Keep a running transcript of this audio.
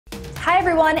Hi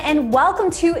everyone, and welcome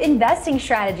to Investing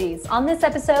Strategies. On this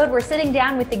episode, we're sitting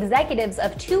down with executives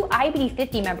of two IBD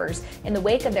 50 members in the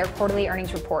wake of their quarterly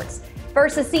earnings reports.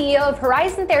 First, the CEO of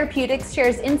Horizon Therapeutics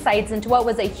shares insights into what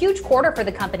was a huge quarter for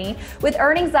the company, with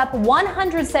earnings up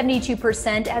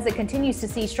 172% as it continues to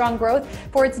see strong growth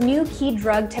for its new key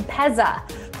drug, Tepezza.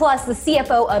 Plus, the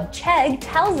CFO of Chegg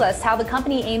tells us how the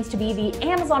company aims to be the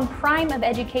Amazon Prime of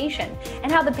education,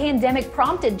 and how the pandemic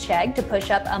prompted Chegg to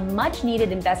push up a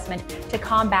much-needed investment to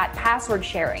combat password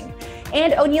sharing.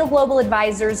 And O'Neill Global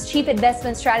Advisors chief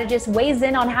investment strategist weighs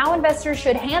in on how investors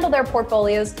should handle their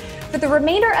portfolios for the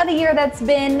remainder of the year that's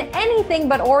been anything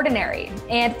but ordinary.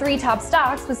 And three top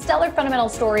stocks with stellar fundamental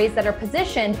stories that are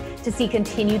positioned to see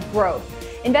continued growth.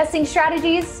 Investing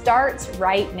Strategies starts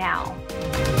right now.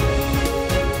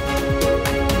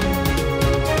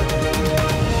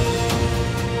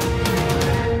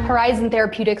 Horizon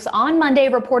Therapeutics on Monday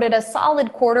reported a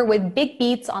solid quarter with big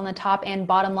beats on the top and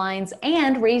bottom lines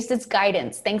and raised its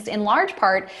guidance, thanks in large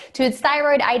part to its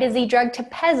thyroid eye disease drug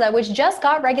Tepezza, which just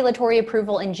got regulatory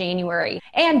approval in January.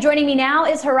 And joining me now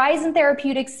is Horizon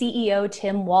Therapeutics CEO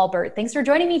Tim Walbert. Thanks for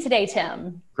joining me today,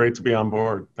 Tim. Great to be on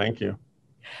board. Thank you.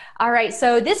 All right,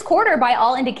 so this quarter, by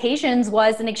all indications,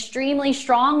 was an extremely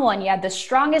strong one. You had the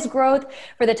strongest growth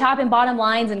for the top and bottom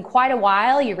lines in quite a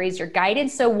while. You raised your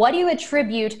guidance. So what do you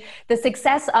attribute the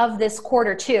success of this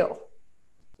quarter to?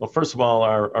 Well, first of all,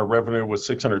 our revenue was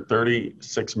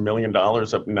 $636 million,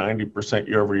 up 90%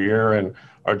 year over year, and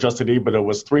our adjusted EBITDA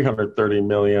was $330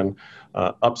 million,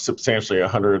 up substantially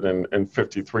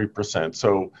 153%.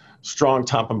 So strong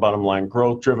top and bottom line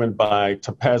growth driven by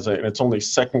Tepezza in its only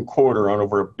second quarter on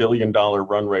over $1 billion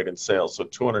run rate in sales, so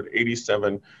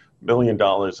 $287 million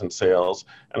in sales.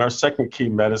 And our second key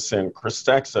medicine,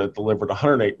 Krystexxa, delivered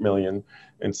 $108 million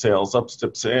in sales, up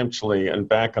substantially and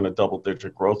back on a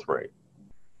double-digit growth rate.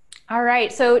 All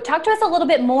right, so talk to us a little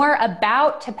bit more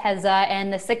about Tepezza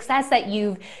and the success that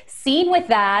you've seen with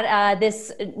that,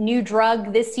 this new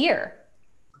drug this year.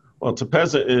 Well,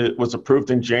 Tepezza was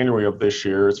approved in January of this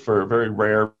year. It's for a very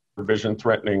rare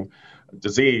vision-threatening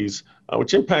disease,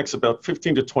 which impacts about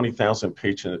 15 to 20,000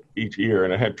 patients each year,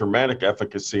 and it had dramatic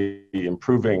efficacy,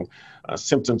 improving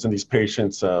symptoms in these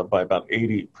patients by about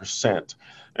 80%.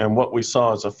 And what we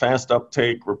saw is a fast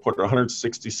uptake, reported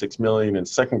 $166 million in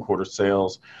second quarter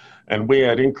sales, and we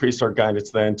had increased our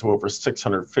guidance then to over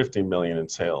 $650 million in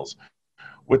sales.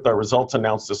 With our results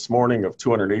announced this morning of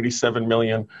 $287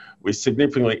 million, we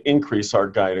significantly increased our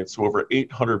guidance to over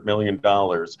 $800 million,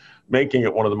 making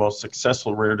it one of the most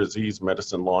successful rare disease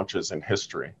medicine launches in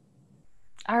history.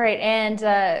 All right,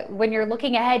 and when you're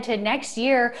looking ahead to next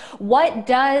year, what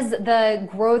does the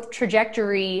growth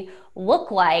trajectory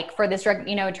look like for this drug,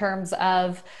 in terms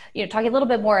of, talking a little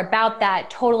bit more about that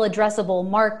total addressable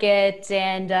market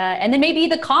and then maybe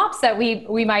the comps that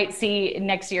we might see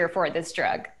next year for this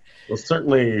drug? Well,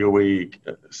 certainly we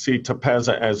see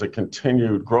Tepezza as a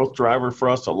continued growth driver for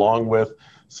us, along with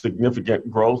significant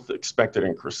growth expected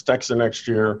in Krystexxa next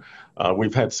year.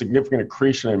 We've had significant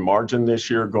accretion in margin this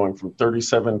year, going from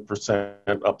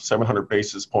 37% up 700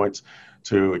 basis points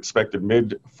to expected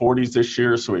mid-40s this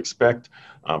year. So we expect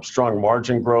strong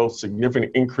margin growth,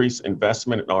 significant increase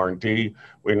investment in R&D.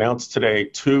 We announced today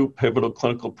two pivotal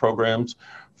clinical programs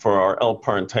for our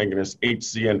LPAR antagonist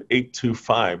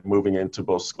HZN-825, moving into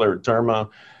both scleroderma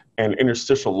and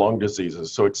interstitial lung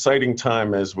diseases. So exciting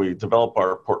time as we develop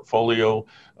our portfolio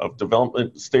of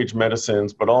development stage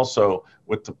medicines, but also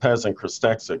with Tepezza and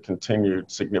Krystexxa,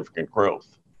 continued significant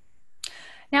growth.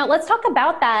 Now, let's talk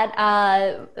about that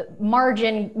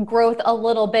margin growth a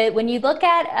little bit. When you look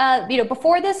at,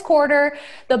 before this quarter,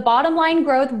 the bottom line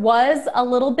growth was a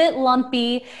little bit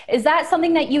lumpy. Is that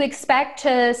something that you expect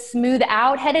to smooth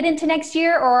out headed into next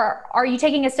year, or are you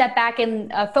taking a step back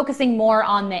and focusing more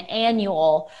on the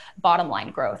annual bottom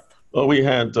line growth? Well, we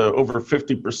had over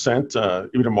 50%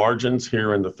 EBITDA margins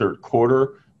here in the third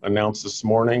quarter, announced this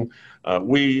morning.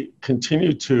 We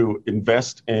continue to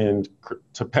invest in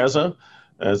Tepezza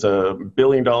as a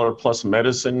billion-dollar-plus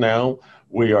medicine now.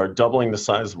 We are doubling the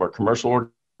size of our commercial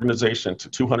organization to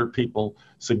 200 people,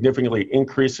 significantly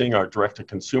increasing our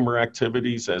direct-to-consumer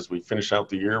activities as we finish out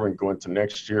the year and go into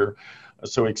next year.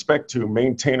 So we expect to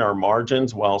maintain our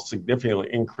margins while significantly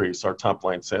increase our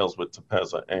top-line sales with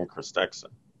Tepezza and Krystexxa.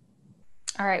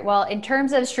 All right, well, in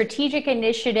terms of strategic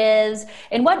initiatives,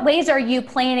 in what ways are you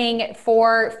planning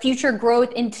for future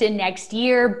growth into next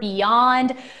year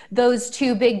beyond those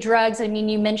two big drugs? I mean,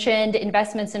 you mentioned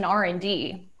investments in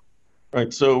R&D.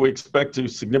 Right, so we expect to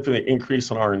significantly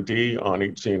increase on R&D on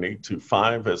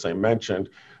HZN-825, as I mentioned.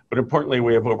 But importantly,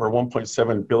 we have over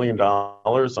 $1.7 billion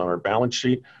on our balance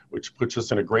sheet, which puts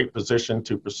us in a great position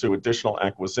to pursue additional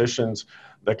acquisitions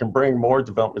that can bring more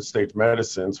development stage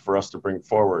medicines for us to bring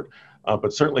forward.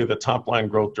 But certainly the top line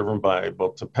growth driven by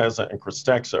both Tepezza and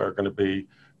Krystexxa are going to be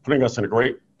putting us in a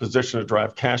great position to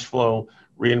drive cash flow,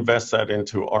 reinvest that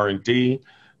into R&D,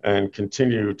 and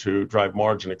continue to drive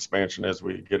margin expansion as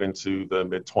we get into the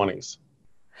mid-20s.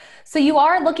 So you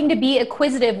are looking to be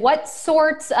acquisitive. What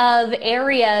sorts of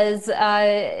areas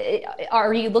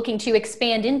are you looking to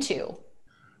expand into?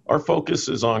 Our focus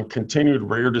is on continued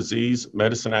rare disease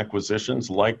medicine acquisitions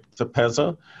like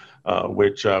Tepezza,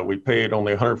 which we paid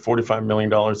only $145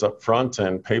 million up front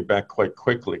and paid back quite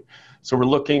quickly. So we're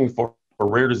looking for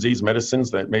rare disease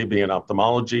medicines that may be in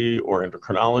ophthalmology or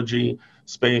endocrinology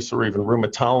space or even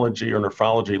rheumatology or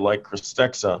nephrology like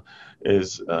Krystexxa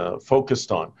is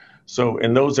focused on. So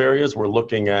in those areas, we're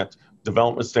looking at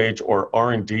development stage or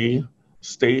R&D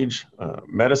stage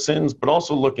medicines, but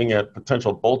also looking at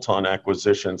potential bolt-on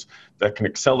acquisitions that can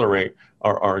accelerate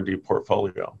our R&D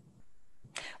portfolio.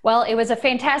 Well, it was a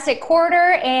fantastic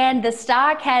quarter and the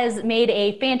stock has made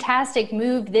a fantastic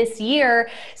move this year.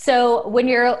 So when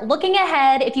you're looking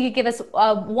ahead, if you could give us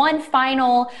one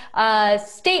final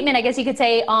statement, I guess you could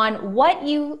say, on what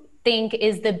you think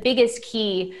is the biggest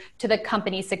key to the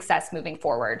company's success moving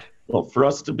forward. Well, for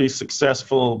us to be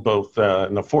successful both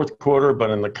in the fourth quarter,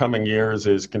 but in the coming years,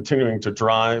 is continuing to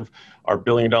drive our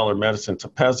billion-dollar medicine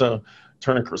Tepezza,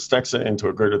 turning Krystexxa into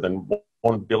a greater than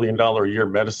 $1 billion a year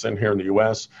medicine here in the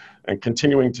U.S., and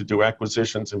continuing to do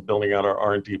acquisitions and building out our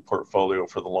R&D portfolio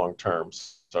for the long term.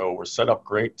 So we're set up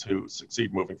great to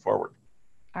succeed moving forward.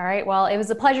 All right. Well, it was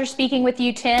a pleasure speaking with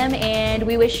you, Tim, and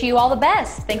we wish you all the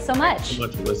best. Thanks so much. Thanks so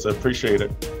much, Alyssa. Appreciate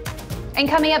it. And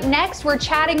coming up next, we're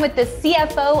chatting with the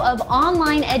CFO of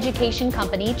online education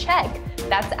company Chegg.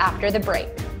 That's after the break.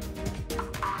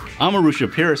 I'm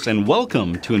Arusha Pierce, and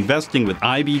welcome to Investing with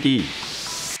IBD.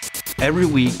 Every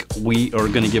week, we are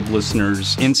going to give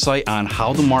listeners insight on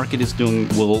how the market is doing.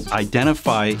 We'll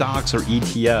identify stocks or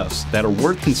ETFs that are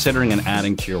worth considering and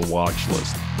adding to your watch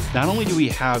list. Not only do we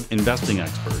have investing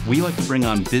experts, we like to bring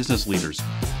on business leaders.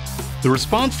 The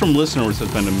response from listeners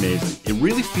has been amazing. It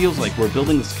really feels like we're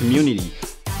building this community.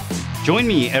 Join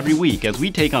me every week as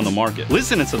we take on the market.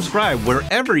 Listen and subscribe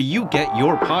wherever you get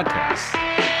your podcasts.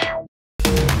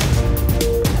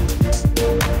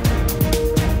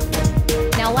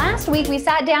 Last week, we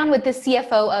sat down with the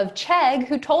CFO of Chegg,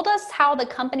 who told us how the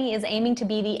company is aiming to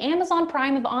be the Amazon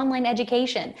Prime of online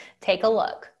education. Take a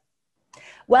look.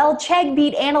 Well, Chegg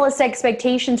beat analyst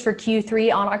expectations for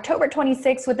Q3 on October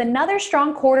 26th with another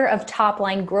strong quarter of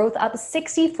top-line growth, up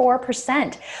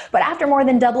 64%. But after more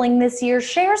than doubling this year,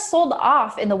 shares sold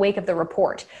off in the wake of the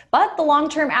report. But the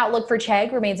long-term outlook for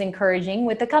Chegg remains encouraging,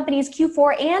 with the company's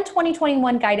Q4 and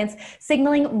 2021 guidance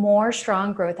signaling more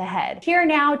strong growth ahead. Here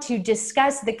now to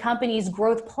discuss the company's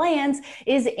growth plans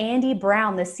is Andy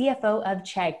Brown, the CFO of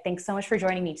Chegg. Thanks so much for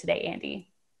joining me today, Andy.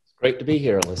 It's great to be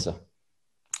here, Alyssa.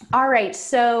 All right,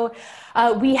 so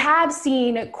we have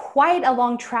seen quite a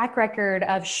long track record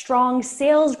of strong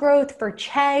sales growth for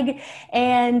Chegg.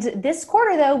 And this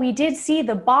quarter, though, we did see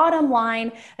the bottom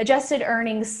line adjusted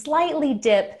earnings slightly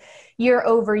dip year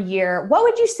over year. What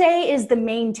would you say is the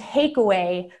main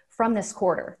takeaway from this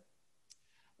quarter?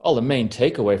 Well, the main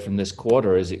takeaway from this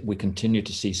quarter is that we continue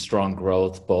to see strong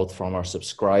growth, both from our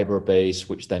subscriber base,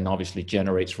 which then obviously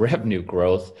generates revenue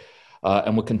growth.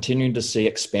 And we're continuing to see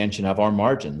expansion of our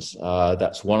margins.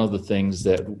 That's one of the things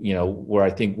that, where I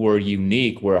think we're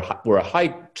unique. We're a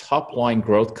high top line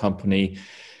growth company.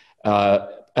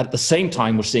 At the same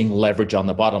time, we're seeing leverage on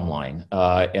the bottom line.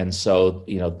 And so,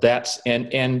 that's,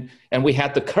 and we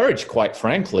had the courage, quite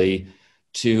frankly,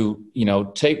 to,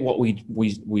 take what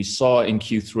we saw in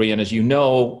Q3. And as you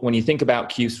know, when you think about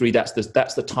Q3,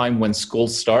 that's the time when school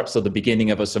starts, so the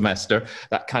beginning of a semester.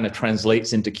 That kind of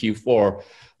translates into Q4.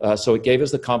 So it gave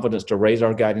us the confidence to raise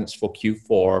our guidance for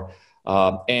Q4.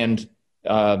 And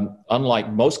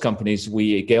unlike most companies,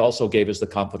 we also gave us the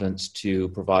confidence to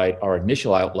provide our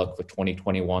initial outlook for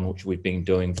 2021, which we've been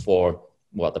doing for,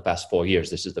 the past 4 years.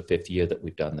 This is the 5th year that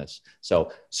we've done this.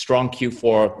 So strong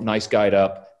Q4, nice guide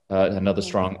up, another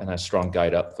strong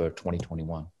guide up for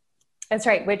 2021. That's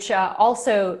right, which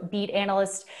also beat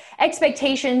analyst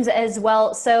expectations as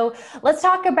well. So let's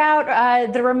talk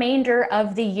about the remainder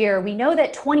of the year. We know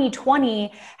that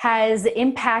 2020 has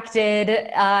impacted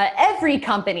every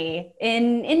company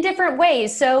in different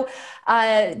ways. So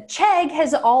Chegg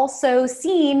has also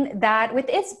seen that with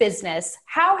its business.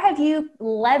 How have you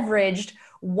leveraged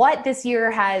what this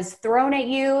year has thrown at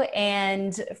you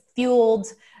and fueled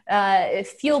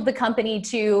fueled the company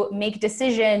to make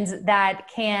decisions that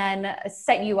can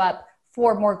set you up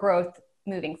for more growth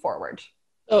moving forward?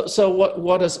 So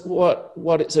what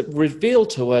it's revealed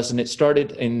to us, and it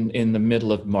started in the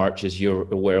middle of March, as you're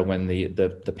aware, when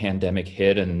the pandemic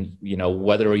hit, and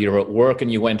whether you're at work and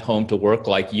you went home to work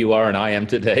like you are and I am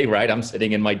today, right? I'm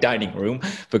sitting in my dining room,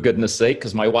 for goodness sake,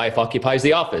 because my wife occupies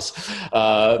the office.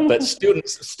 But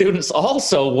students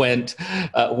also went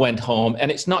home,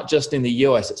 and it's not just in the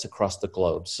U.S., it's across the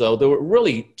globe. So there were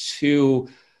really two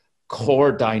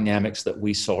core dynamics that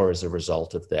we saw as a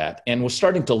result of that. And we're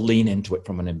starting to lean into it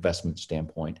from an investment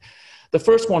standpoint. The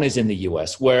first one is in the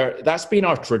US, where that's been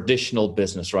our traditional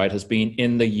business, right? Has been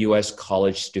in the US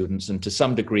college students and to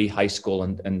some degree high school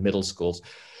and middle schools.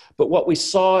 But what we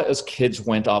saw as kids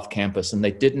went off campus and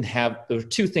there were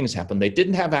two things happened. They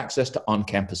didn't have access to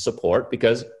on-campus support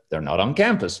because they're not on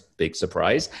campus, big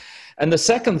surprise. And the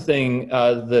second thing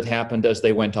that happened as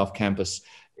they went off campus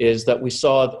is that we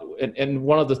saw, and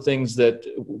one of the things that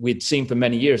we'd seen for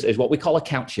many years is what we call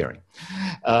account sharing.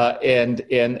 And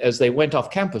as they went off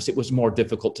campus, it was more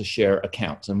difficult to share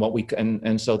accounts.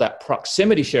 And so that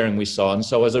proximity sharing we saw. And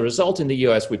so as a result in the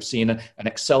US, we've seen an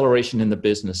acceleration in the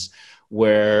business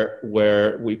where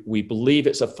we believe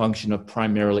it's a function of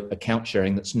primarily account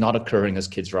sharing that's not occurring as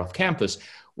kids are off campus.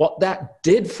 What that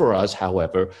did for us,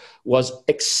 however, was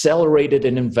accelerated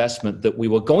an investment that we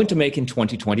were going to make in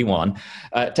 2021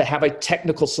 to have a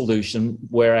technical solution,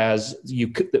 where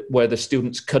the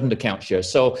students couldn't account share.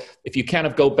 So if you kind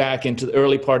of go back into the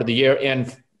early part of the year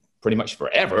and pretty much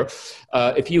forever,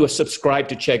 if you were subscribed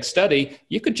to Chegg Study,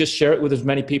 you could just share it with as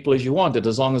many people as you wanted,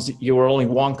 as long as you were only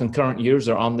one concurrent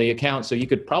user on the account. So you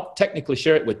could technically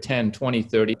share it with 10, 20,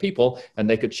 30 people, and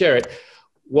they could share it.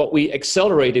 What we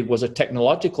accelerated was a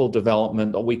technological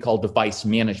development that we call device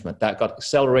management. That got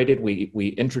accelerated.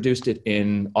 We introduced it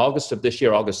in August of this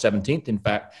year, August 17th, in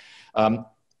fact. And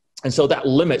so that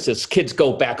limits, as kids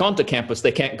go back onto campus,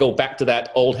 they can't go back to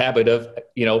that old habit of,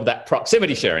 that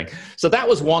proximity sharing. So that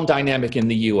was one dynamic in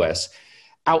the US.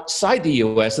 Outside the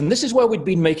US, and this is where we'd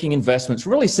been making investments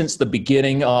really since the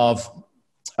beginning of,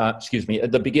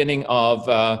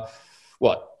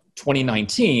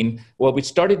 2019, well, we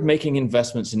started making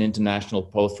investments in international,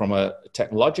 both from a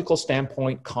technological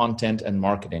standpoint, content, and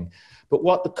marketing. But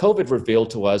what the COVID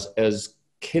revealed to us as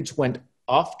kids went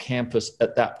off campus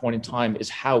at that point in time is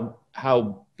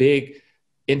how big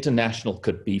international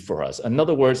could be for us. In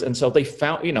other words, and so they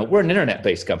found, we're an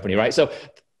internet-based company, right? So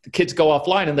the kids go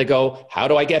offline and they go, how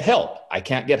do I get help? I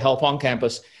can't get help on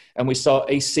campus. And we saw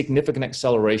a significant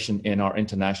acceleration in our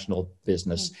international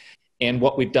business. Mm-hmm. And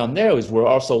what we've done there is we're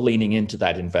also leaning into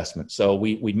that investment. So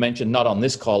we mentioned, not on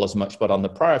this call as much, but on the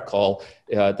prior call,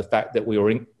 the fact that we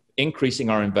were increasing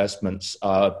our investments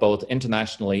both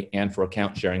internationally and for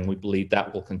account sharing. We believe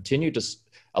that will continue to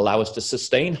allow us to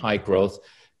sustain high growth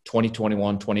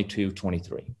 2021, 22,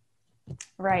 23.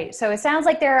 Right. So it sounds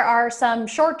like there are some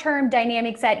short-term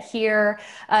dynamics here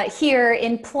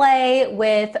in play,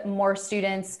 with more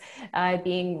students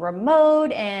being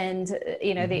remote and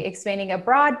the expanding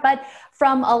abroad. But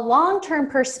from a long-term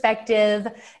perspective,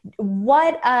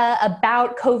 what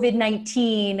about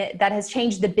COVID-19 that has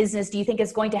changed the business do you think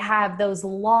is going to have those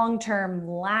long-term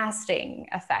lasting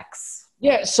effects?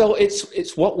 Yeah, so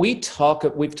it's what we've talked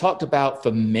about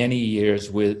for many years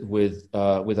with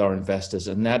our investors,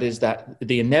 and that is that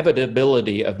the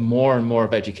inevitability of more and more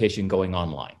of education going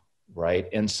online, right?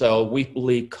 And so we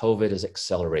believe COVID has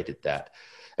accelerated that.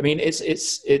 I mean, it's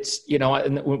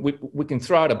and we can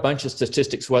throw out a bunch of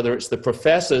statistics, whether it's the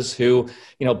professors who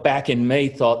back in May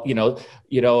thought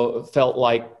felt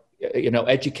like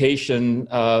education,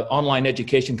 online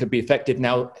education could be effective.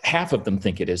 Now, half of them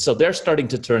think it is. So they're starting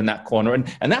to turn that corner.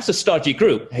 And that's a stodgy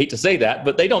group. I hate to say that,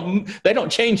 but they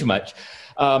don't change much.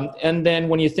 And then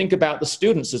when you think about the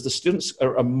students, as the students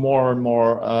are more and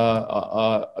more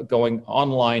going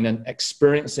online and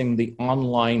experiencing the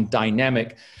online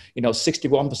dynamic,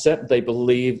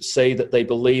 61% say that they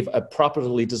believe a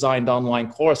properly designed online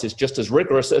course is just as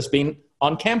rigorous as being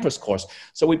on-campus course.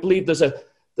 So we believe there's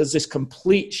this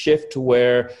complete shift to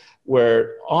where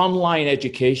online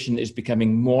education is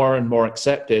becoming more and more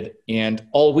accepted, and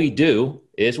all we do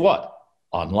is what?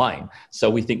 Online. So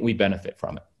we think we benefit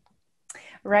from it.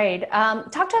 Right.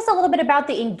 Talk to us a little bit about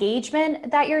the engagement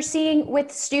that you're seeing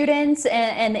with students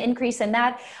and the increase in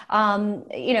that,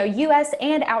 U.S.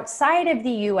 and outside of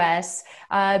the U.S.,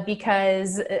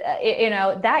 because,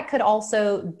 that could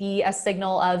also be a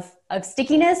signal of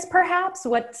stickiness, perhaps.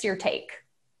 What's your take?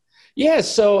 Yeah,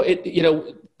 so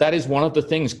that is one of the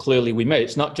things clearly we made.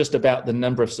 It's not just about the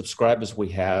number of subscribers we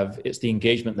have, it's the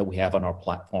engagement that we have on our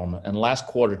platform. And the last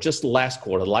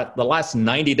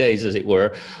 90 days, as it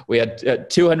were, we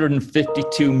had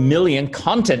 252 million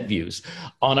content views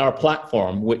on our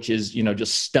platform, which is,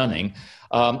 just stunning.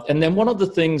 And then one of the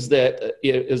things that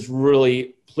is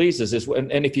really pleases is,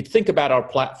 and if you think about our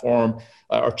platform,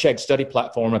 our Chegg study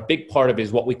platform, a big part of it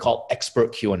is what we call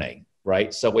expert Q&A.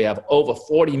 Right? So we have over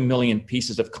 40 million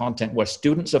pieces of content where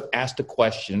students have asked a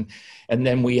question, and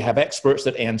then we have experts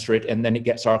that answer it, and then it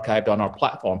gets archived on our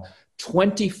platform.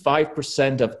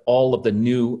 25% of all of the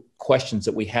new questions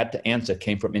that we had to answer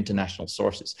came from international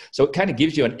sources. So it kind of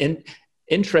gives you an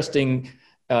interesting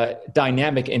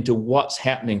dynamic into what's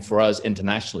happening for us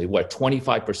internationally, where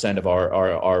 25% of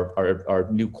our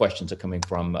new questions are coming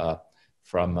from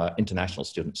international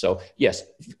students. So yes,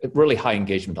 really high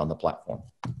engagement on the platform.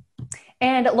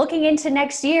 And looking into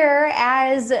next year,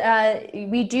 as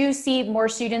we do see more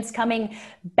students coming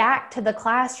back to the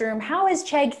classroom, how is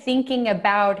Chegg thinking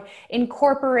about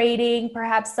incorporating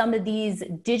perhaps some of these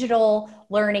digital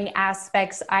learning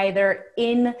aspects either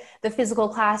in the physical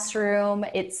classroom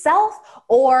itself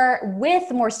or with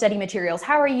more study materials?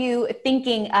 How are you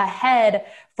thinking ahead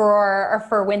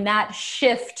for when that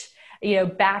shift,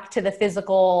 back to the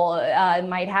physical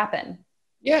might happen?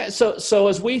 Yeah, so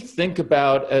as we think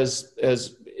about as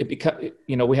it becomes,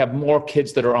 we have more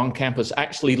kids that are on campus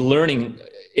actually learning,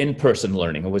 in-person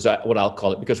learning, was what I'll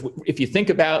call it. Because if you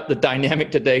think about the dynamic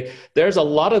today, there's a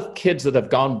lot of kids that have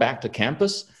gone back to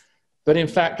campus, but in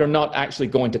fact are not actually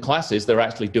going to classes. They're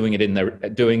actually doing it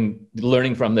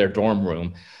learning from their dorm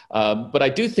room. But I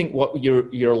do think what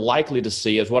you're likely to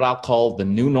see is what I'll call the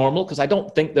new normal, because I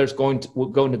don't think we're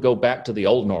going to go back to the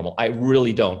old normal. I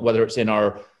really don't, whether it's in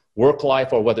our work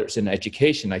life or whether it's in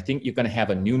education. I think you're going to have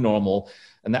a new normal,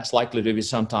 and that's likely to be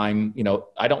sometime,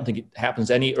 I don't think it happens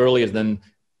any earlier than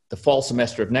the fall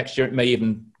semester of next year. It may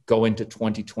even go into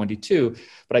 2022,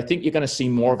 but I think you're going to see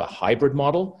more of a hybrid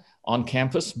model on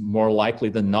campus, more likely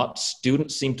than not.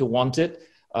 Students seem to want it.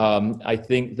 I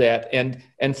think that,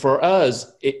 and for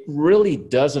us, it really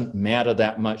doesn't matter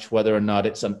that much whether or not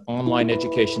it's an online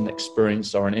education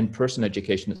experience or an in-person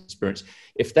education experience.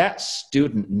 If that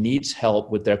student needs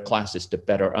help with their classes to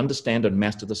better understand and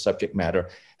master the subject matter,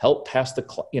 help pass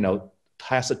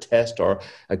pass a test or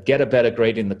get a better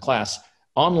grade in the class,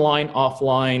 online,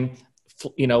 offline,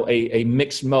 a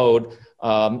mixed mode,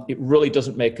 it really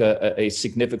doesn't make a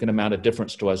significant amount of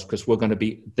difference to us because we're going to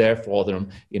be there for them,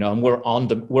 and we're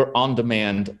on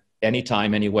demand,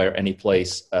 anytime, anywhere, any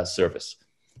place service.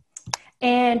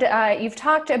 And you've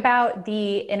talked about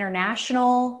the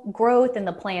international growth and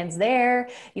the plans there.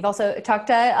 You've also talked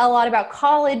a lot about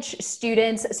college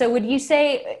students. So would you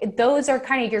say those are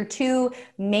kind of your two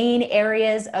main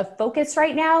areas of focus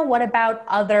right now? What about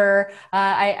other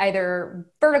either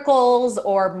verticals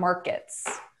or markets?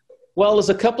 Well, there's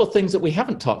a couple of things that we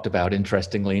haven't talked about,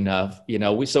 interestingly enough.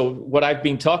 So what I've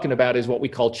been talking about is what we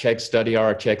call Chegg Study, or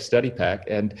our Chegg Study Pack.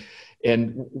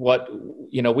 And what,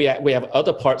 we have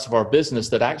other parts of our business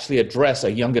that actually address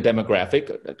a younger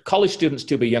demographic. College students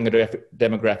to be younger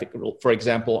demographic, for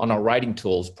example, on our writing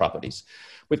tools properties.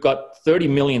 We've got 30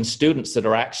 million students that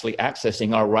are actually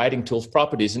accessing our writing tools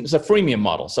properties, and it's a freemium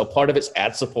model. So part of it's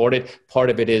ad supported, part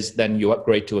of it is then you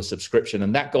upgrade to a subscription,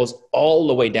 and that goes all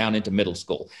the way down into middle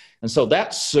school. And so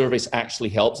that service actually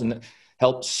helps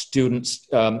students,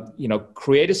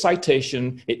 create a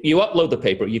citation. You upload the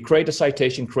paper, you create a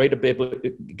citation,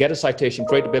 get a citation,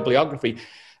 create a bibliography,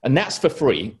 and that's for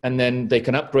free. And then they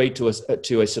can upgrade to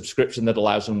a subscription that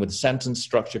allows them with sentence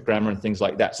structure, grammar, and things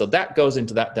like that. So that goes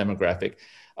into that demographic.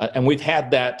 And we've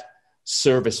had that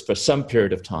service for some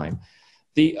period of time.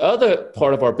 The other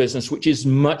part of our business, which is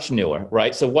much newer,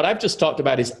 right? So what I've just talked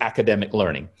about is academic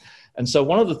learning. And so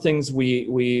one of the things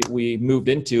we moved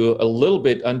into a little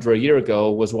bit under a year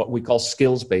ago was what we call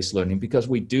skills-based learning, because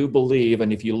we do believe,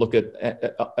 and if you look at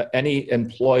any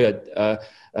employer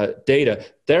data,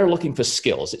 they're looking for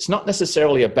skills. It's not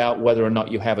necessarily about whether or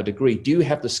not you have a degree. Do you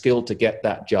have the skill to get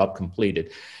that job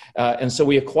completed? And so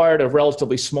we acquired a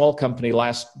relatively small company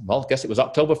I guess it was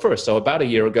October 1st, so about a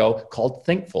year ago, called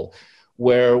Thinkful,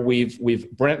 where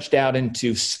we've branched out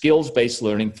into skills-based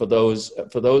learning for those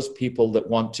people that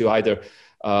want to either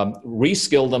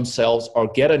reskill themselves or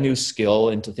get a new skill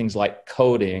into things like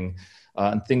coding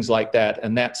and things like that.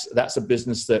 And that's a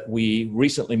business that we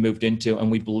recently moved into,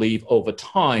 and we believe over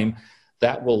time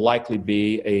that will likely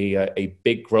be a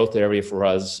big growth area for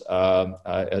us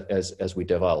as we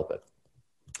develop it.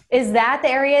 Is that the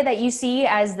area that you see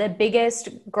as the biggest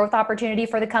growth opportunity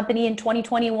for the company in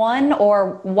 2021?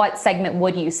 Or what segment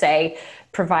would you say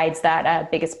provides that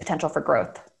biggest potential for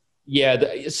growth?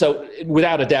 Yeah, so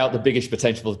without a doubt, the biggest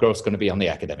potential for growth is going to be on the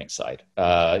academic side.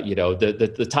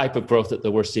 The type of growth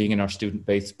that we're seeing in our student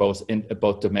base, both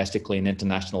domestically and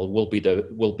international, will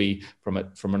be from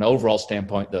an overall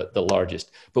standpoint the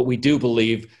largest. But we do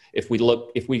believe if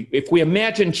we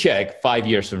imagine Chegg 5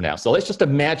 years from now, so let's just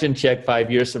imagine Chegg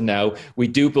 5 years from now, we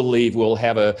do believe we'll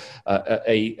have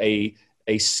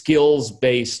a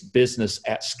skills-based business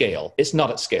at scale. It's not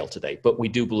at scale today, but we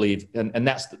do believe, and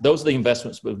those are the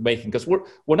investments we're making, because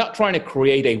we're not trying to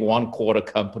create a one-quarter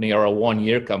company or a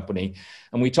one-year company.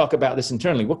 And we talk about this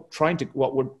internally.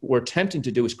 What we're attempting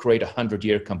to do is create a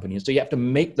 100-year company. And so you have to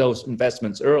make those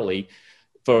investments early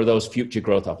for those future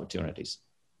growth opportunities.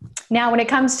 Now, when it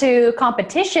comes to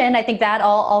competition, I think that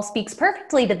all speaks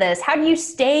perfectly to this. How do you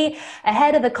stay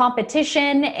ahead of the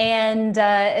competition and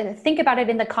think about it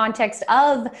in the context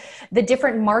of the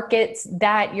different markets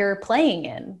that you're playing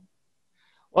in?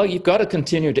 Well, you've got to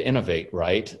continue to innovate,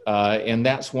 right? And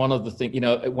that's one of the things,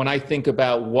 when I think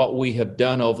about what we have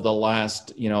done over the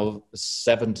last,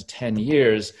 7 to 10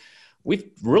 years,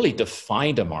 we've really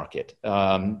defined a market.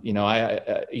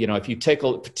 If you take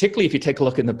a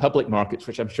look in the public markets,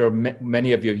 which I'm sure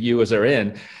many of your viewers are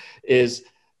in,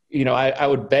 I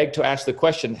would beg to ask the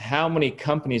question: how many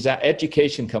companies,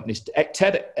 education companies, ed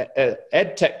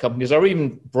tech companies, or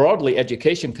even broadly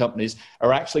education companies,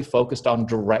 are actually focused on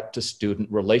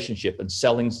direct-to-student relationship and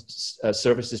selling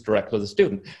services directly to the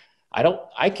student?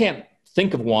 I can't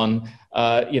think of one.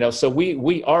 So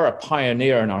we are a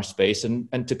pioneer in our space,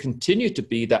 and to continue to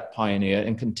be that pioneer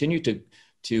and continue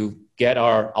to get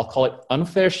our, I'll call it,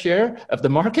 unfair share of the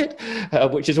market,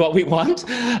 which is what we want.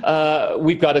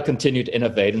 We've got to continue to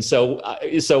innovate. And so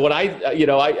when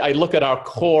I look at our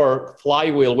core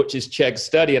flywheel, which is Chegg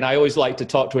Study, and I always like to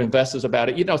talk to investors about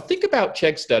it. Think about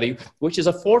Chegg Study, which is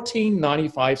a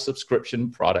 $14.95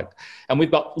 subscription product, and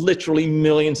we've got literally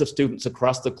millions of students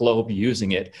across the globe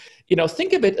using it.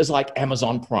 Think of it as like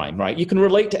Amazon Prime, right? You can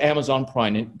relate to Amazon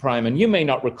Prime, and you may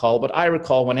not recall, but I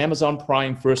recall when Amazon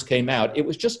Prime first came out, it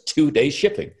was just 2-day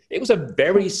shipping. It was a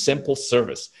very simple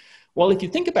service. Well, if you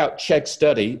think about Chegg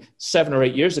Study 7 or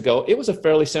 8 years ago, it was a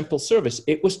fairly simple service.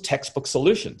 It was textbook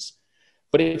solutions.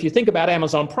 But if you think about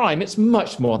Amazon Prime, it's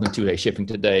much more than 2-day shipping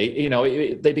today.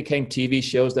 They became TV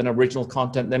shows, then original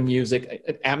content, then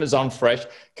music. Amazon Fresh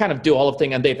kind of do all of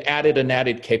things, and they've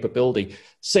added capability.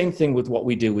 Same thing with what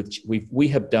we do we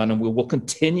have done, and we will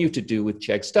continue to do with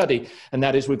Chegg Study, and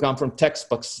that is we've gone from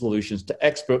textbook solutions to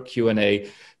expert Q&A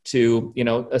to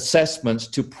assessments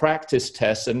to practice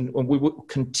tests, and we will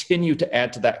continue to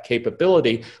add to that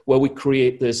capability where we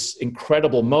create this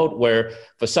incredible moat where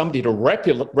for somebody to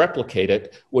replicate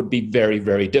it would be very,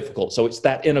 very difficult. So it's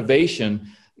that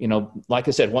innovation, like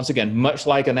I said, once again, much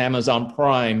like an Amazon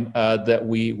Prime, that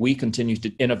we continue to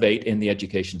innovate in the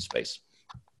education space.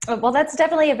 Well, that's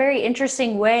definitely a very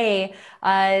interesting way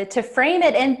to frame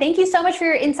it. And thank you so much for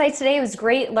your insights today. It was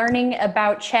great learning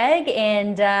about Chegg,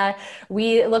 and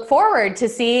we look forward to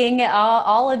seeing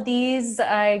all of these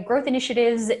growth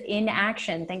initiatives in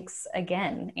action. Thanks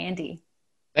again, Andy.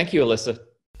 Thank you, Alyssa.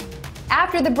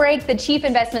 After the break, the Chief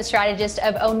Investment Strategist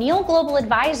of O'Neill Global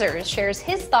Advisors shares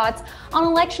his thoughts on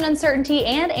election uncertainty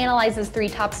and analyzes 3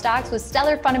 top stocks with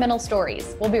stellar fundamental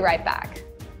stories. We'll be right back.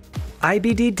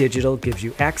 IBD Digital gives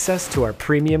you access to our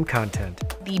premium content.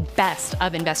 The best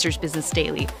of Investors Business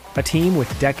Daily. A team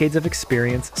with decades of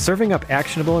experience serving up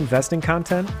actionable investing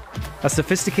content, a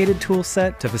sophisticated tool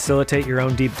set to facilitate your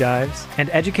own deep dives, and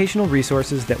educational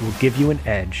resources that will give you an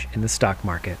edge in the stock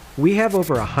market. We have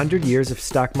over 100 years of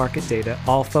stock market data,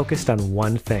 all focused on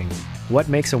one thing: what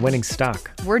makes a winning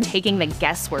stock. We're taking the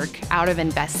guesswork out of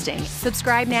investing.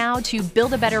 Subscribe now to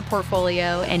build a better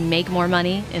portfolio and make more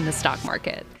money in the stock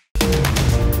market.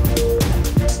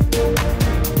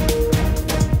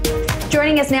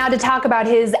 Joining us now to talk about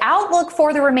his outlook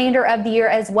for the remainder of the year,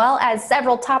 as well as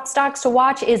several top stocks to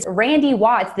watch, is Randy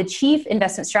Watts, the Chief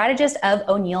Investment Strategist of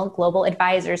O'Neill Global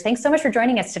Advisors. Thanks so much for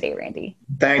joining us today, Randy.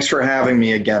 Thanks for having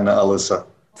me again, Alyssa.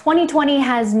 2020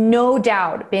 has no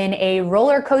doubt been a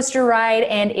roller coaster ride,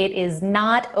 and it is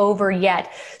not over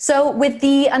yet. So with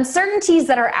the uncertainties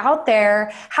that are out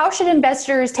there, how should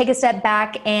investors take a step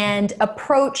back and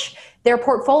approach their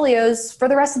portfolios for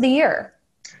the rest of the year?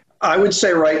 I would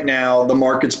say right now the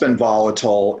market's been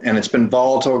volatile, and it's been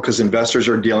volatile because investors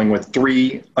are dealing with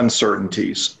 3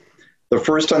 uncertainties. The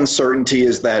first uncertainty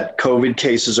is that COVID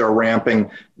cases are ramping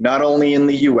not only in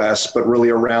the US, but really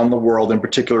around the world, in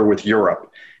particular with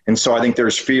Europe. And so I think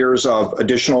there's fears of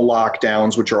additional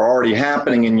lockdowns, which are already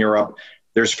happening in Europe.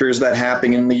 There's fears of that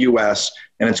happening in the US,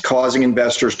 and it's causing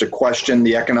investors to question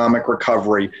the economic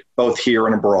recovery, both here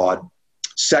and abroad.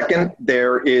 Second,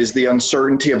 there is the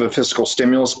uncertainty of a fiscal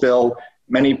stimulus bill.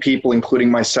 Many people, including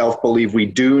myself, believe we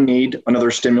do need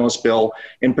another stimulus bill,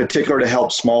 in particular to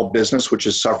help small business, which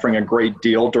is suffering a great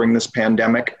deal during this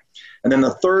pandemic. And then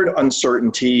the third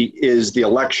uncertainty is the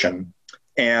election.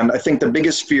 And I think the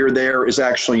biggest fear there is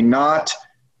actually not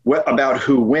about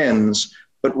who wins,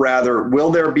 but rather, will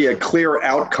there be a clear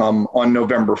outcome on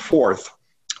November 4th?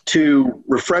 To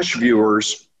refresh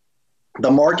viewers,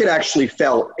 the market actually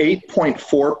fell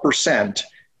 8.4%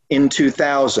 in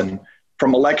 2000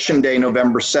 from election day,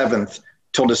 November 7th,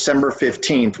 till December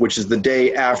 15th, which is the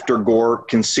day after Gore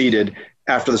conceded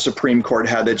after the Supreme Court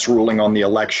had its ruling on the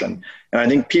election. And I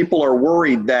think people are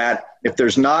worried that if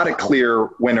there's not a clear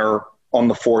winner on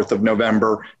the 4th of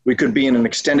November, we could be in an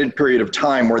extended period of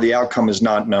time where the outcome is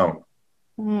not known.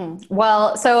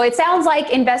 Well, so it sounds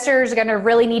like investors are going to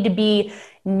really need to be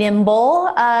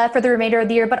nimble for the remainder of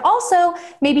the year, but also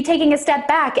maybe taking a step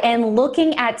back and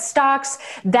looking at stocks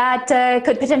that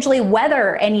could potentially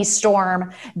weather any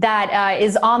storm that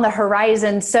is on the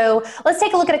horizon. So let's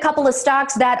take a look at a couple of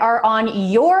stocks that are on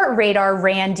your radar,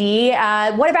 Randy.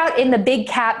 What about in the big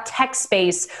cap tech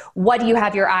space? What do you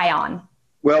have your eye on?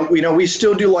 Well, we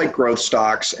still do like growth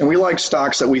stocks, and we like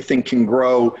stocks that we think can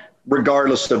grow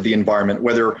regardless of the environment,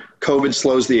 whether COVID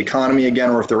slows the economy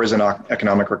again or if there is an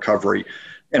economic recovery.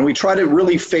 And we try to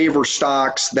really favor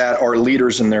stocks that are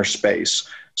leaders in their space.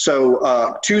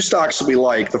 So two stocks that we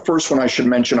like, the first one I should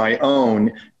mention I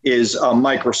own is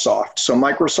Microsoft. So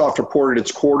Microsoft reported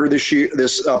its quarter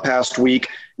this past week.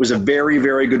 It was a very,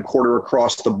 very good quarter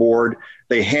across the board.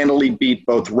 They handily beat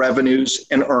both revenues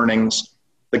and earnings.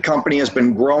 The company has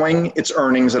been growing its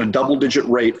earnings at a double-digit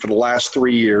rate for the last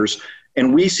 3 years,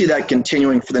 and we see that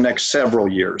continuing for the next several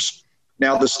years.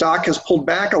 Now, the stock has pulled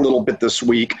back a little bit this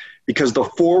week because the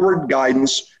forward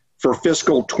guidance for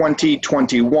fiscal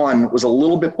 2021 was a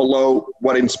little bit below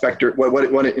what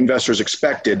investors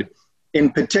expected,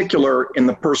 in particular in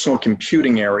the personal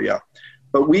computing area.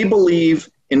 But we believe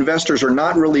investors are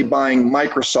not really buying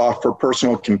Microsoft for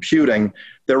personal computing.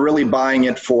 They're really buying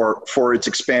it for its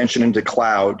expansion into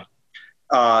cloud.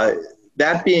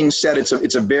 That being said, it's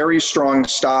a very strong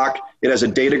stock. It has a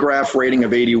data graph rating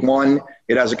of 81.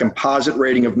 It has a composite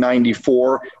rating of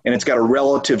 94, and it's got a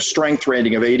relative strength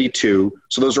rating of 82.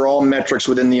 So those are all metrics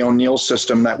within the O'Neill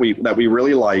system that we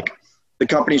really like. The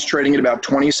company's trading at about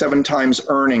 27 times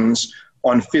earnings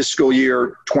on fiscal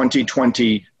year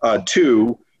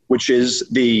 2022, which is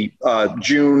the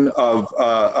June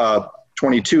of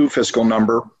 22 fiscal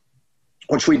number,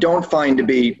 which we don't find to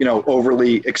be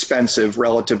overly expensive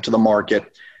relative to the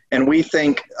market. And we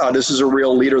think this is a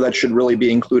real leader that should really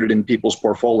be included in people's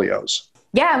portfolios.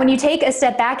 Yeah, when you take a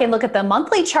step back and look at the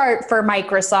monthly chart for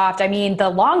Microsoft, I mean, the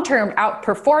long-term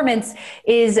outperformance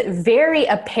is very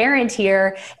apparent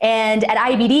here. And at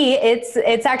IBD,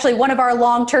 it's actually one of our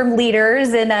long-term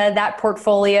leaders in that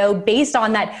portfolio based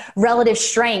on that relative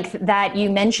strength that you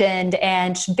mentioned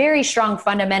and very strong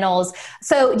fundamentals.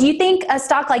 So do you think a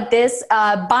stock like this,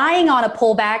 buying on a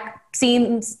pullback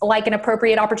seems like an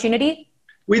appropriate opportunity?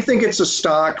 We think it's a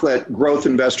stock that growth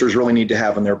investors really need to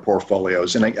have in their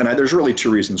portfolios. And there's really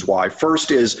two reasons why. First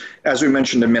is, as we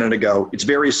mentioned a minute ago, it's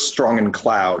very strong in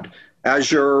cloud.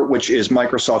 Azure, which is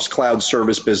Microsoft's cloud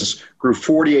service business, grew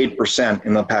 48%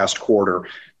 in the past quarter.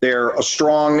 They're a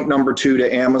strong number two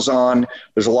to Amazon.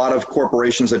 There's a lot of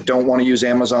corporations that don't want to use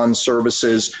Amazon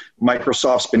services.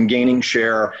 Microsoft's been gaining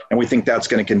share, and we think that's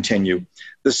going to continue.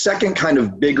 The second kind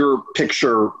of bigger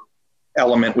picture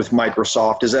element with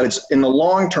Microsoft is that it's in the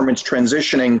long term, it's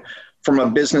transitioning from a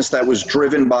business that was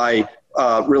driven by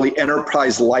really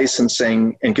enterprise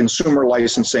licensing and consumer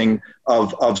licensing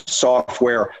of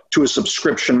software to a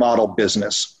subscription model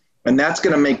business. And that's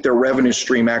going to make their revenue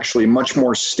stream actually much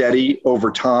more steady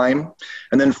over time.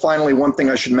 And then finally, one thing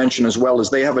I should mention as well is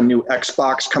they have a new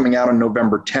Xbox coming out on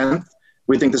November 10th.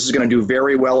 We think this is going to do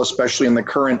very well, especially in the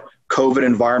current COVID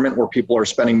environment where people are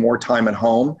spending more time at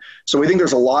home. So we think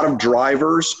there's a lot of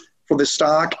drivers for this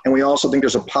stock, and we also think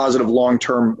there's a positive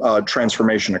long-term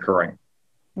transformation occurring.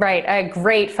 Right. A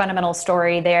great fundamental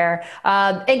story there.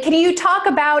 And can you talk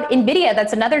about NVIDIA?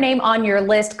 That's another name on your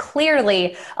list,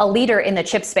 clearly a leader in the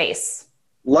chip space.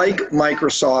 Like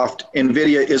Microsoft,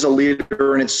 NVIDIA is a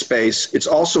leader in its space. It's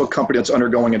also a company that's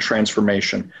undergoing a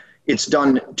transformation. It's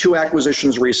done two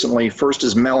acquisitions recently. First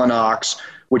is Mellanox,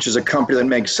 which is a company that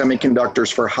makes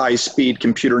semiconductors for high-speed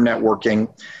computer networking.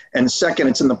 And second,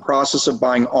 it's in the process of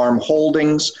buying ARM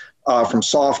Holdings from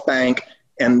SoftBank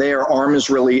And there, ARM is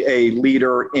really a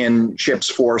leader in chips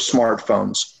for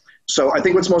smartphones. So I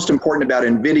think what's most important about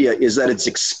NVIDIA is that it's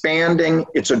expanding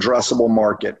its addressable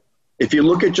market. If you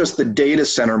look at just the data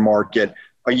center market,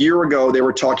 a year ago, they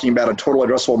were talking about a total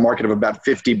addressable market of about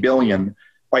 50 billion.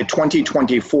 By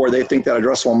 2024, they think that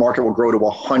addressable market will grow to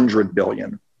 100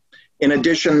 billion. In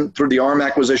addition, through the ARM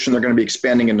acquisition, they're going to be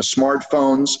expanding into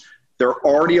smartphones. They're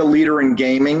already a leader in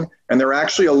gaming, and they're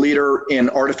actually a leader in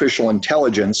artificial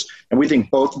intelligence. And we think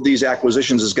both of these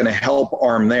acquisitions is going to help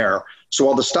ARM there. So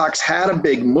while the stock's had a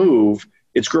big move,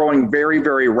 it's growing very,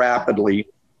 very rapidly.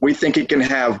 We think it can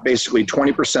have basically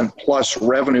 20% plus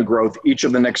revenue growth each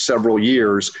of the next several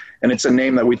years. And it's a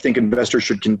name that we think investors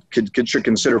should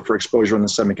consider for exposure in the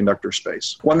semiconductor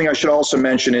space. One thing I should also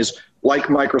mention is, like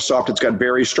Microsoft, it's got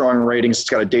very strong ratings. It's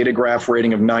got a data graph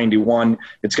rating of 91.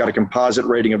 It's got a composite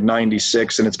rating of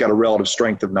 96, and it's got a relative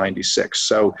strength of 96.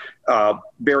 So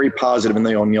very positive in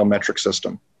the O'Neill metric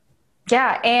system.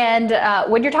 Yeah,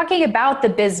 and when you're talking about the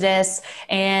business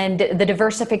and the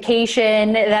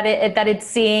diversification that it's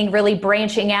seeing, really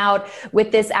branching out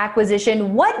with this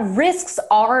acquisition, what risks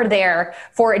are there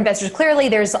for investors? Clearly,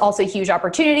 there's also huge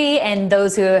opportunity, and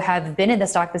those who have been in the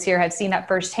stock this year have seen that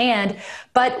firsthand.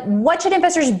 But what should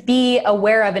investors be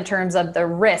aware of in terms of the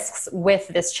risks with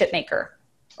this chip maker?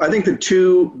 I think the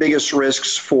two biggest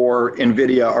risks for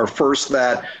NVIDIA are, first,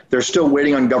 that they're still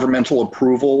waiting on governmental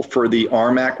approval for the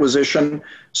ARM acquisition.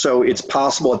 So it's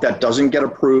possible that doesn't get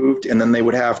approved, and then they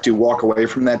would have to walk away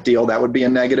from that deal. That would be a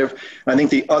negative. And I think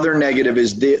the other negative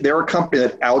is they're a company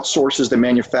that outsources the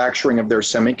manufacturing of their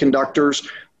semiconductors.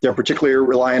 They're particularly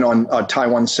reliant on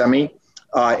Taiwan Semi.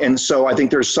 And so I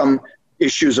think there's some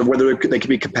issues of whether they could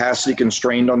be capacity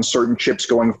constrained on certain chips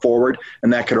going forward,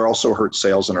 and that could also hurt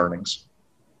sales and earnings.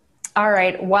 All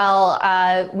right.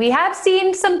 Well, we have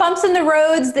seen some bumps in the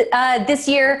roads this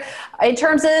year in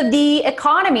terms of the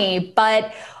economy,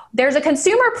 but there's a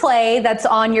consumer play that's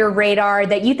on your radar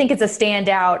that you think is a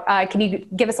standout. Can you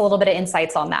give us a little bit of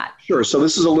insights on that? Sure. So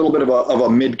this is a little bit of a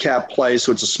mid-cap play.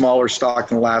 So it's a smaller stock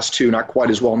than the last two, not quite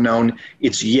as well known.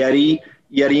 It's Yeti.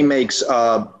 Yeti makes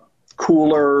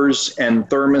coolers and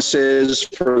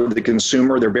thermoses for the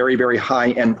consumer. They're very, very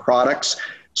high-end products.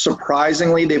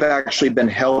 Surprisingly, they've actually been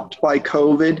helped by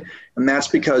COVID, and that's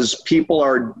because people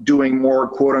are doing more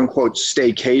quote-unquote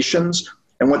staycations.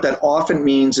 And what that often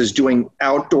means is doing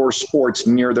outdoor sports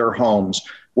near their homes,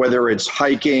 whether it's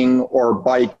hiking or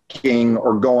biking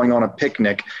or going on a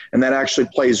picnic, and that actually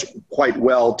plays quite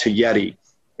well to Yeti.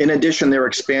 In addition, they're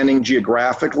expanding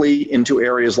geographically into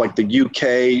areas like the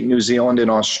UK, New Zealand, and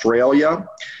Australia.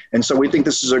 And so we think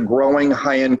this is a growing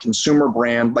high-end consumer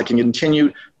brand that can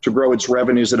continue to grow its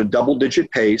revenues at a double-digit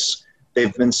pace.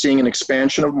 They've been seeing an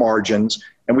expansion of margins,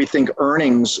 and we think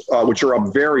earnings, which are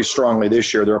up very strongly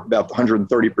this year, they're up about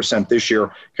 130% this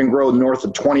year, can grow north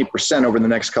of 20% over the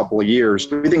next couple of years.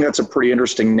 We think that's a pretty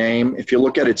interesting name. If you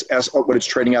look at what it's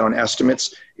trading out on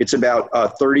estimates, it's about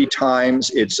 30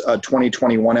 times its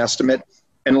 2021 estimate.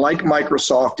 And like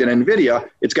Microsoft and NVIDIA,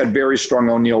 it's got very strong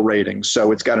O'Neill ratings.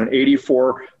 So it's got an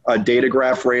 84 data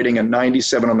graph rating, a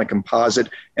 97 on the composite,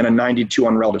 and a 92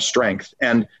 on relative strength.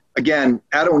 And again,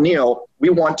 at O'Neill,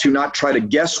 we want to not try to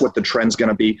guess what the trend's going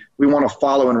to be. We want to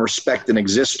follow and respect an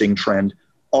existing trend.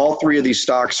 All three of these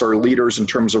stocks are leaders in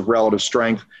terms of relative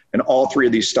strength, and all three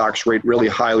of these stocks rate really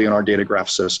highly in our data graph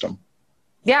system.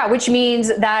 Yeah, which means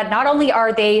that not only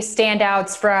are they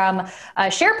standouts from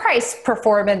a share price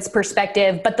performance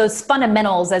perspective, but those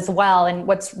fundamentals as well, and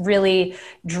what's really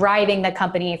driving the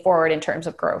company forward in terms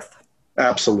of growth.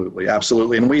 Absolutely,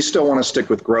 absolutely. And we still want to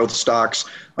stick with growth stocks.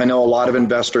 I know a lot of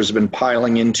investors have been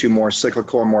piling into more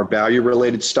cyclical or more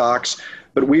value-related stocks,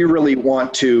 but we really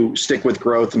want to stick with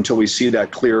growth until we see that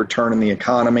clear turn in the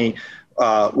economy.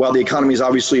 While the economy has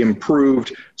obviously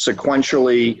improved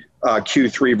sequentially,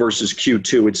 Q3 versus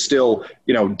Q2, it's still,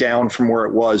 down from where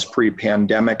it was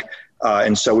pre-pandemic.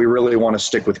 And so we really want to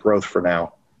stick with growth for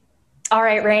now. All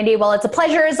right, Randy. Well, it's a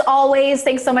pleasure as always.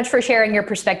 Thanks so much for sharing your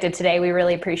perspective today. We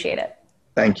really appreciate it.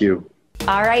 Thank you.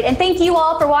 All right. And thank you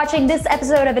all for watching this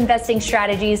episode of Investing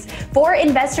Strategies for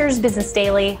Investors Business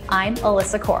Daily. I'm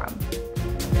Alyssa Corum.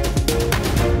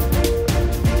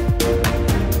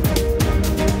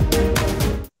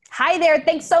 Hi there.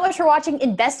 Thanks so much for watching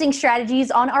Investing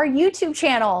Strategies on our YouTube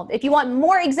channel. If you want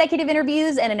more executive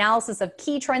interviews and analysis of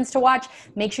key trends to watch,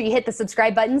 make sure you hit the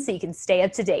subscribe button so you can stay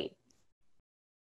up to date.